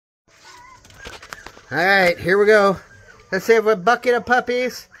Alright, here we go. Let's have a bucket of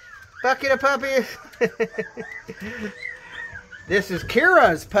puppies. Bucket of puppies. This is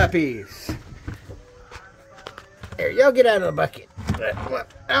Kira's puppies. There, y'all get out of the bucket.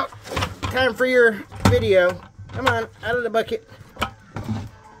 Out. Time for your video. Come on, out of the bucket.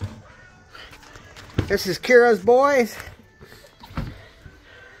 This is Kira's boys.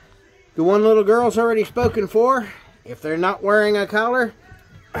 The one little girl's already spoken for. If they're not wearing a collar,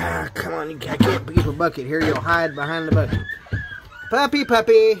 come on, I can't keep a bucket here. You'll hide behind the bucket. Puppy,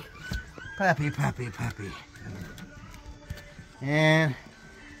 puppy. Puppy, puppy, puppy. And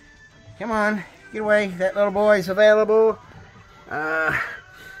come on, get away. That little boy's available.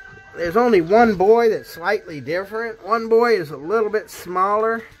 There's only one boy that's slightly different. One boy is a little bit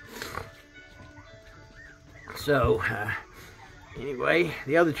smaller. So, anyway,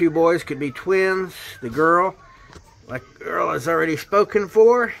 the other two boys could be twins. The girl, like the girl is already spoken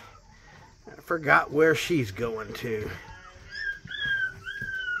for. I forgot where she's going to.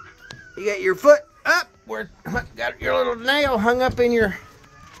 You got your foot up. Got your little nail hung up in your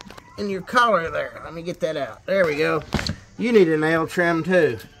collar there. Let me get that out. There we go. You need a nail trim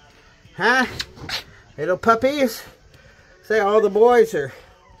too. Huh? Little puppies? Say all the boys are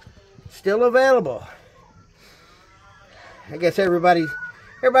still available. I guess everybody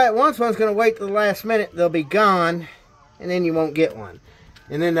that wants one's going to wait till the last minute. They'll be gone, and then you won't get one.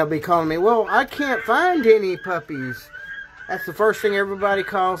 And then they'll be calling me, well, I can't find any puppies. That's the first thing everybody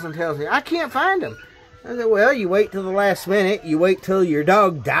calls and tells me. I can't find them. I said, well, you wait till the last minute. You wait till your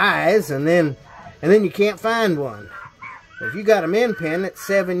dog dies, and then you can't find one. If you got a min pin that's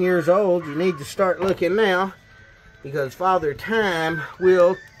 7 years old, you need to start looking now, because Father Time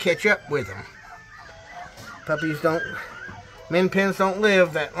will catch up with them. Puppies don't... Min pins don't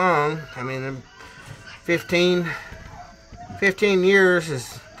live that long. I mean, 15 years is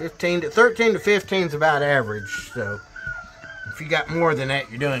 13 to 15 is about average. So if you got more than that,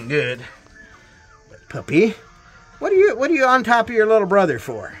 you're doing good. But puppy, what are you on top of your little brother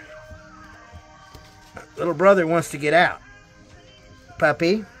for? Little brother wants to get out.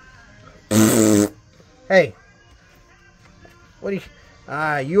 Puppy. Hey. What do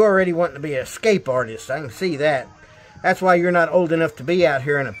you already want to be an escape artist. I can see that. That's why you're not old enough to be out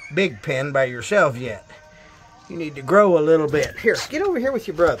here in a big pen by yourself yet. You need to grow a little bit. Here, get over here with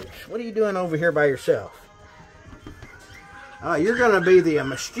your brothers. What are you doing over here by yourself? Oh, you're going to be the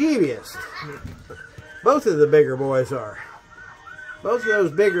mischievous. Both of the bigger boys are. Both of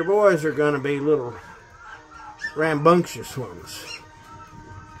those bigger boys are going to be little rambunctious ones.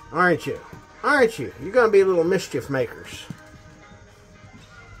 Aren't you? Aren't you? You're going to be little mischief makers.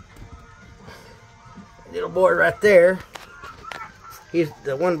 Little boy right there, he's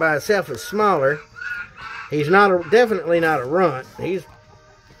the one by himself is smaller. He's definitely not a runt. He's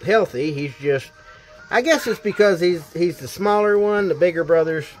healthy. He's just, I guess it's because he's the smaller one. The bigger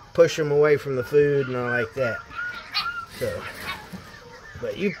brothers push him away from the food and all like that. So,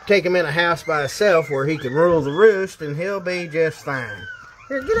 but you take him in a house by himself where he can rule the roost, and he'll be just fine.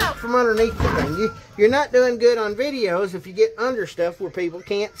 Here, get out from underneath the thing. You're not doing good on videos if you get under stuff where people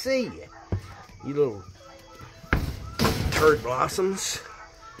can't see you. You little turd blossoms.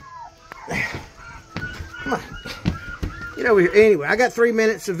 Come on. Get over here. Anyway, I got 3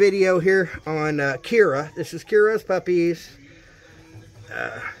 minutes of video here on Kira. This is Kira's puppies.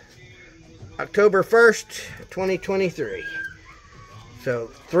 October 1st, 2023.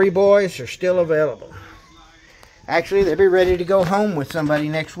 So, 3 boys are still available. Actually, they'll be ready to go home with somebody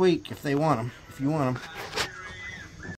next week if they want them. If you want them.